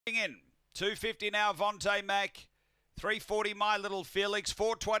In 250 now, Vontae Mac. 340, My Little Felix.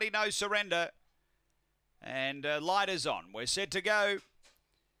 420, No Surrender. And lighters on. We're set to go.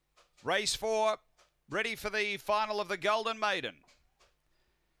 Race 4, ready for the final of the Golden Maiden.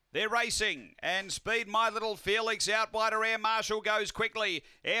 They're racing, and speed, My Little Felix. Out wider, Air Marshal goes quickly.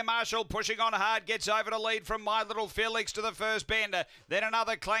 Air Marshal pushing on hard, gets over to lead from My Little Felix to the first bend. Then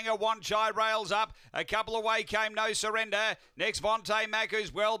another clanger, One Chai rails up. A couple away came No Surrender. Next, Vontae Mac,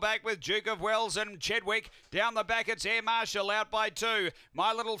 who's well back with Duke of Wells and Chedwick. Down the back, it's Air Marshal out by 2.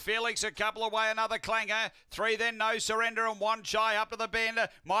 My Little Felix, a couple away, another clanger. 3 then, No Surrender, and One Chai up to the bend.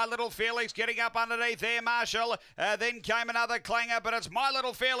 My Little Felix getting up underneath Air Marshal. Then came another clanger, but it's My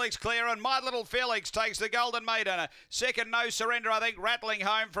Little Felix clear, and My Little Felix takes the Golden Maiden. Second, No Surrender, I think, rattling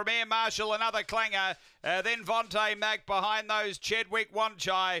home from Air Marshal, another clanger. Then Vontae Mac behind those, Chedwick, One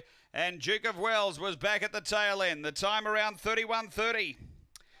Chai, and Duke of Wells was back at the tail end. The time around 31:30.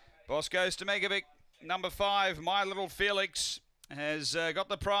 Boss goes to Megavic. Number 5, My Little Felix, has got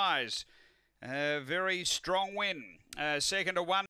the prize. Very strong win. Second to 1.